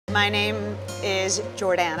My name is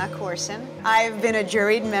Jordana Korsen. I've been a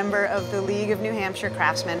juried member of the League of New Hampshire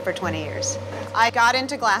Craftsmen for 20 years. I got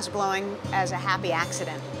into glass blowing as a happy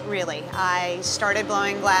accident, really. I started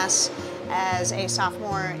blowing glass as a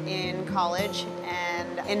sophomore in college, and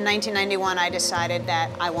in 1991 I decided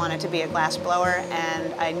that I wanted to be a glass blower,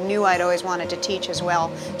 and I knew I'd always wanted to teach as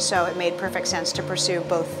well, so it made perfect sense to pursue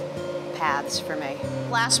both paths for me.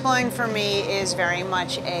 Glass blowing for me is very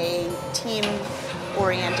much a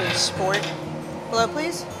team-oriented sport. Blow,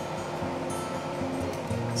 please.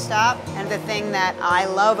 Stop. And the thing that I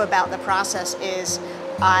love about the process is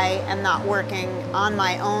I am not working on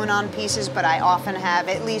my own on pieces, but I often have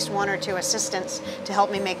at least one or two assistants to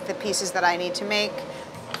help me make the pieces that I need to make.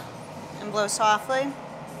 And blow softly.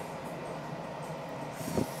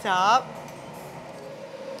 Stop.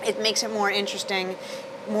 It makes it more interesting,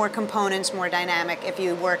 more components, more dynamic if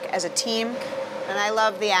you work as a team. And I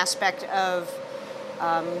love the aspect of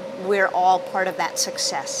we're all part of that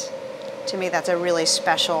success. To me, that's a really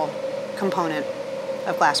special component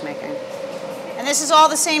of glassmaking. And this is all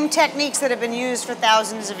the same techniques that have been used for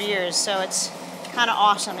thousands of years, so it's kind of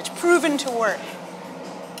awesome. It's proven to work.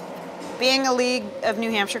 Being a League of New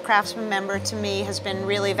Hampshire Craftsmen member to me has been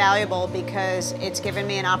really valuable because it's given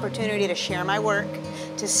me an opportunity to share my work,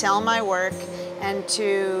 to sell my work, and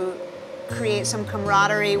to create some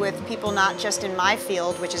camaraderie with people not just in my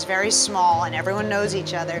field, which is very small and everyone knows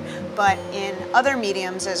each other, but in other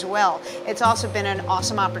mediums as well. It's also been an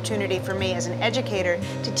awesome opportunity for me as an educator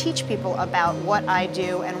to teach people about what I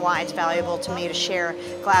do and why it's valuable to me to share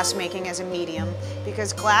glass making as a medium,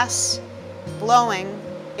 because glass blowing,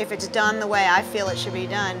 if it's done the way I feel it should be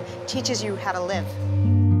done, teaches you how to live.